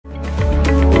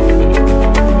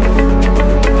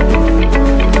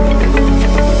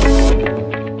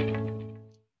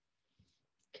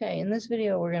this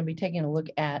video, we're going to be taking a look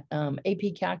at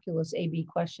AP Calculus AB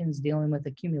questions dealing with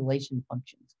accumulation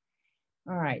functions.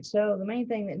 All right, so the main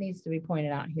thing that needs to be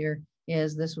pointed out here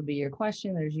is this would be your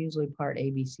question. There's usually part A,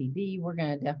 B, C, D. We're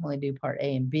going to definitely do part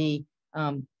A and B.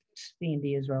 C and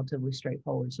D is relatively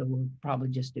straightforward, so we'll probably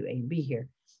just do A and B here.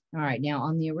 All right, now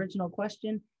on the original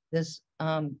question, this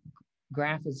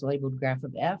graph is labeled graph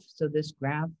of F. So this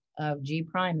graph of G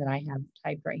prime that I have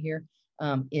typed right here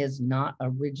is not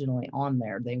originally on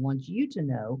there. They want you to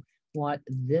know what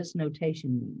this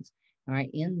notation means. All right,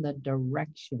 in the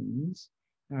directions,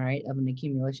 all right, of an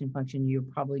accumulation function, you're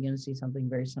probably going to see something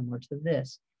very similar to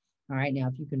this. All right, now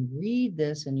if you can read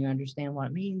this and you understand what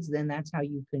it means, then that's how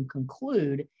you can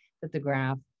conclude that the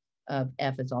graph of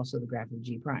F is also the graph of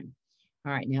G prime.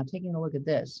 All right, now taking a look at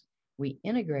this, we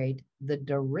integrate the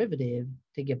derivative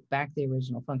to get back the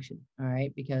original function, all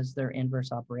right, because they're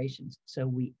inverse operations. So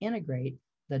we integrate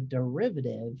the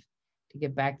derivative to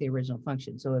get back the original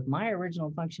function. So if my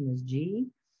original function is G,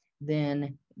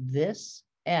 then this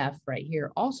F right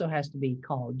here also has to be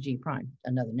called G prime,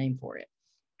 another name for it.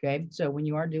 Okay, so when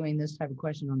you are doing this type of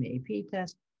question on the AP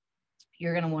test,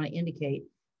 you're going to want to indicate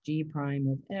G prime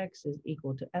of X is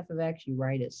equal to F of X. You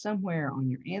write it somewhere on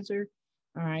your answer,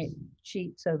 all right,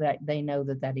 sheet, so that they know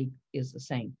that that is the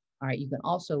same. All right, you can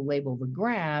also label the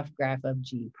graph of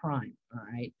G prime, all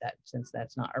right, that since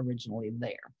that's not originally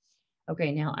there.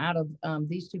 Okay, now out of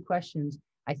these two questions,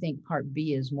 I think part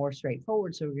B is more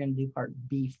straightforward, so we're going to do part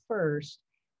B first,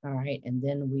 all right, and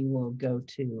then we will go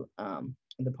to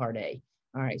the part A.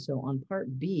 All right, so on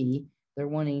part B, they're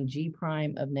wanting G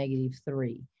prime of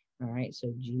 -3. All right,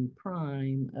 so G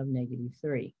prime of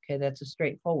 -3. Okay, that's a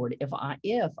straightforward. If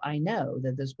I know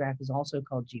that this graph is also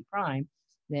called G prime,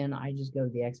 then I just go to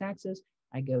the x-axis,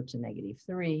 I go to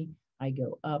 -3, I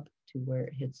go up to where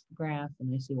it hits the graph,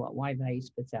 and I see what y value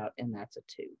spits out, and that's a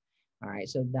 2. All right,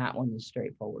 so that one is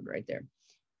straightforward right there.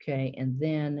 Okay, and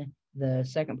then the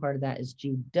second part of that is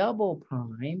G double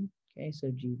prime. Okay,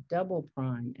 so G double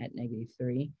prime at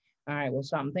 -3. All right, well,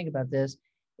 stop and think about this.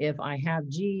 If I have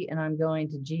G and I'm going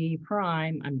to G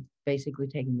prime, I'm basically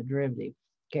taking the derivative.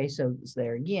 Okay, so it's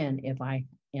there again. If I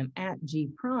am at G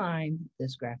prime,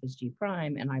 this graph is G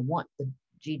prime, and I want the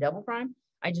G double prime,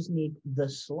 I just need the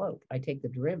slope. I take the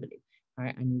derivative. All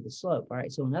right, I need the slope. All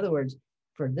right, so in other words,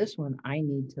 for this one, I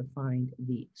need to find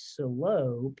the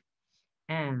slope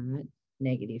at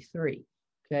 -3.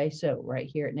 Okay, so right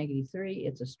here at -3,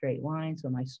 it's a straight line. So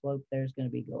my slope there is going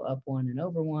to be go up 1 and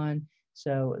over 1.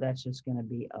 So that's just going to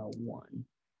be a 1.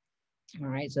 All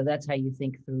right, so that's how you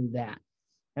think through that.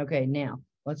 Okay, now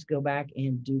let's go back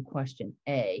and do question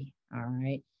A. All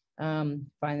right,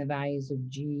 find the values of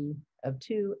G of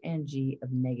 2 and G of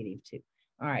 -2.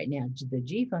 All right, now the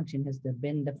G function has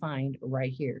been defined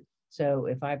right here. So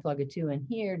if I plug a 2 in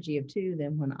here, G of 2,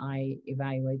 then when I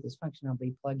evaluate this function, I'll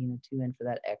be plugging a 2 in for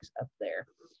that X up there.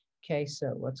 Okay,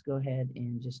 so let's go ahead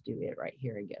and just do it right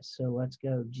here, I guess. So let's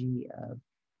go G of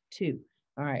 2.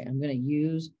 All right, I'm going to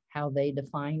use how they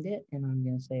defined it, and I'm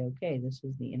going to say, okay, this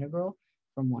is the integral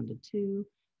from 1 to 2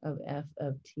 of f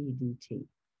of t dt.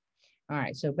 All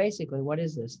right, so basically, what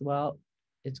is this? Well,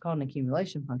 it's called an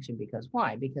accumulation function because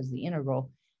why? Because the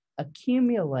integral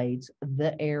accumulates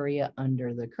the area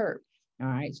under the curve. All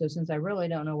right, so since I really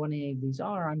don't know what any of these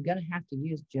are, I'm going to have to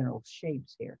use general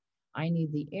shapes here. I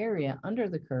need the area under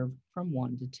the curve from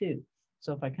 1 to 2.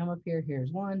 So if I come up here,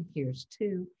 here's 1, here's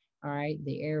 2. All right,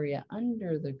 the area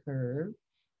under the curve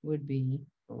would be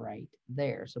right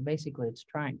there. So basically it's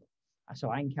triangle. So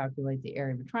I can calculate the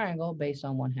area of a triangle based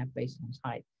on 1/2 base times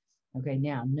height. Okay,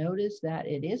 now notice that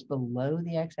it is below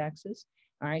the x-axis.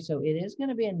 All right, so it is going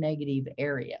to be a negative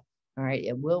area. All right,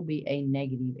 it will be a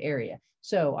negative area.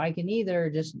 So I can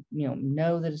either just,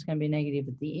 know that it's going to be negative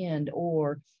at the end,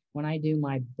 or when I do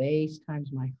my base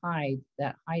times my height,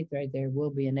 that height right there will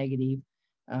be a negative.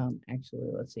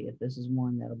 Actually, let's see, if this is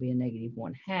 1, that'll be a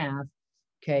 -1/2.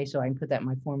 Okay, so I can put that in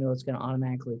my formula. It's going to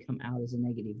automatically come out as a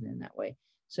negative then that way.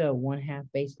 So 1/2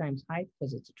 base times height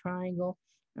because it's a triangle.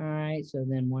 All right, so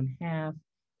then 1/2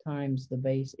 times the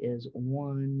base is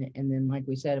 1. And then like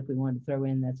we said, if we wanted to throw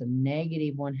in, that's a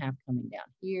 -1/2 coming down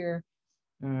here.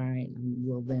 All right, and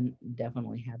we'll then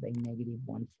definitely have a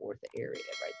 -1/4 area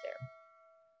right there.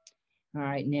 All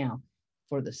right, now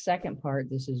for the second part,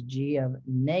 this is G of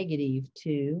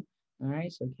 -2. All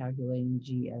right, so calculating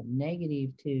G of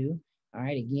 -2. All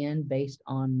right, again, based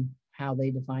on how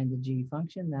they define the G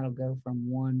function, that'll go from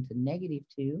 1 to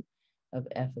 -2 of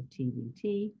f of t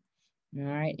dt. All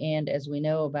right, and as we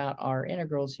know about our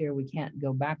integrals here, we can't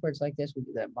go backwards like this.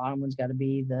 That bottom one's got to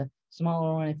be the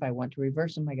smaller one. If I want to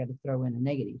reverse them, I got to throw in a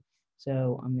negative.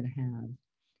 So I'm going to have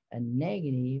a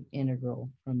negative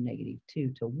integral from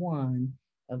 -2 to 1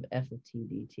 of f of t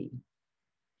dt.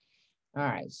 All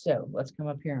right, so let's come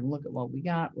up here and look at what we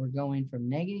got. We're going from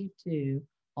 -2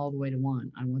 all the way to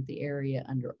 1. I want the area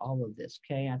under all of this,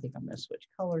 okay? I think I'm going to switch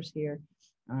colors here.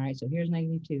 All right, so here's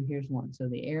 -2, here's 1. So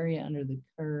the area under the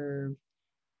curve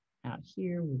out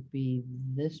here would be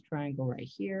this triangle right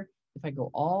here. If I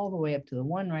go all the way up to the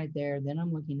 1 right there, then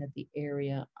I'm looking at the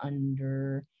area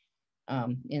under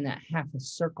in that half a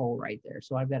circle right there.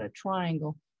 So I've got a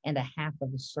triangle and a half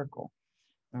of a circle.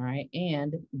 All right,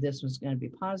 and this one's going to be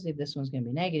positive, this one's going to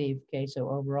be negative. Okay, so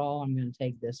overall, I'm going to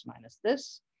take this minus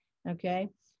this. Okay,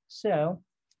 so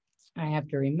I have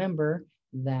to remember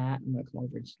that, I'm going to come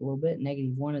over just a little bit,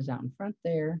 -1 is out in front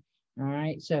there. All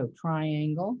right, so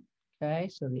triangle. Okay,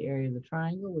 so the area of the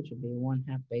triangle, which would be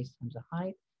 1/2 base times the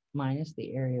height, minus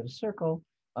the area of a circle,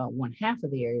 1/2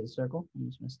 of the area of the circle. I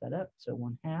just messed that up. So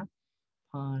 1/2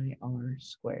 pi r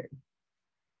squared.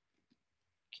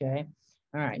 Okay.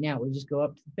 All right. Now we just go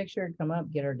up to the picture, come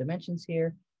up, get our dimensions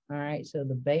here. All right. So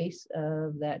the base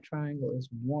of that triangle is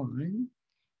 1.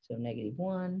 So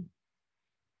 -1,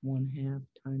 1/2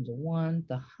 times a 1.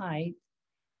 The height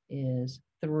is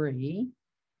 3.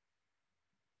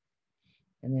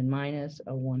 And then minus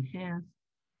a 1/2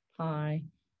 pi.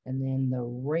 And then the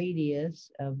radius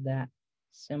of that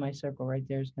semicircle right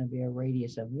there is going to be a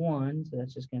radius of 1. So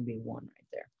that's just going to be 1 right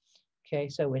there. Okay,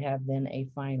 so we have then a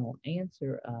final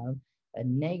answer of a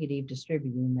negative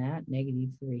distributing that,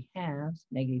 -3/2.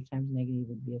 Negative times negative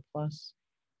would be a plus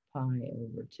pi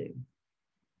over 2.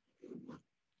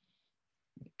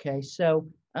 Okay, so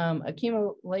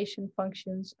accumulation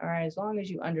functions, all right, as long as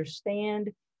you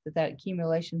understand that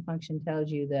accumulation function tells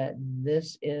you that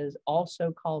this is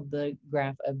also called the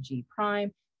graph of G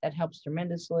prime, that helps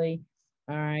tremendously.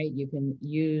 All right, you can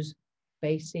use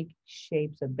basic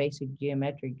shapes of basic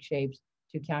geometric shapes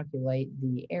to calculate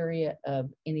the area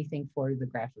of anything for the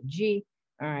graph of G.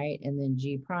 All right, and then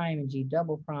G prime and G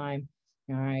double prime,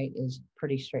 all right, is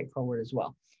pretty straightforward as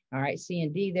well. All right, C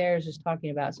and D there is just talking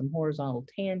about some horizontal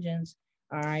tangents.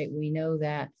 All right, we know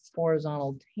that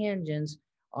horizontal tangents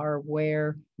are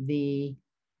where the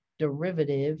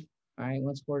derivative, all right,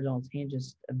 what's horizontal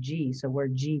tangents of G? So where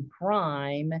G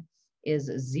prime is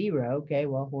 0, okay,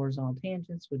 well, horizontal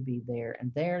tangents would be there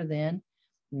and there then,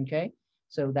 okay?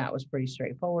 So that was pretty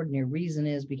straightforward. And your reason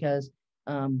is because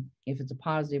if it's a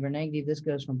positive or negative, this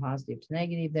goes from positive to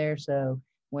negative there. So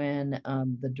when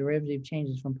the derivative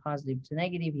changes from positive to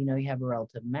negative, you know you have a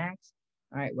relative max.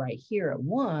 All right, right here at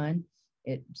 1,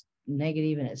 it's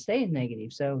negative and it stays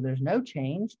negative. So there's no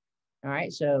change. All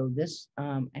right, so this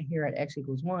here at x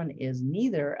equals 1 is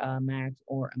neither a max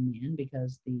or a min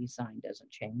because the sign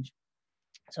doesn't change.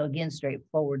 So again,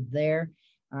 straightforward there.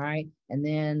 All right, and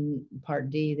then part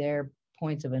D there,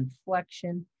 points of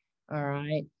inflection. All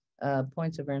right,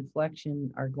 points of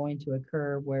inflection are going to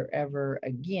occur wherever,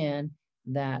 again,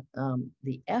 that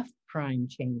the f prime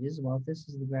changes. Well, if this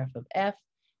is the graph of f,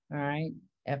 all right,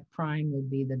 f prime would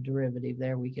be the derivative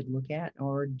there we could look at,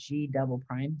 or g double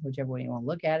prime, whichever way you want to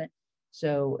look at it.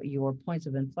 So your points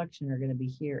of inflection are going to be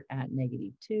here at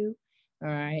 -2, all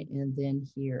right, and then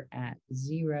here at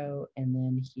 0, and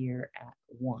then here at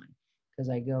 1, because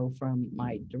I go from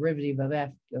my derivative of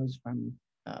f goes from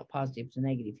positive to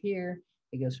negative here,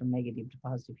 it goes from negative to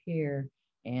positive here,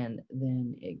 and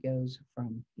then it goes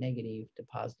from negative to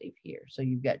positive here. So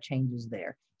you've got changes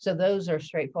there. So those are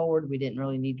straightforward. We didn't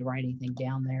really need to write anything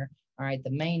down there. All right, the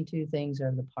main two things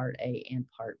are the part A and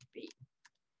part B.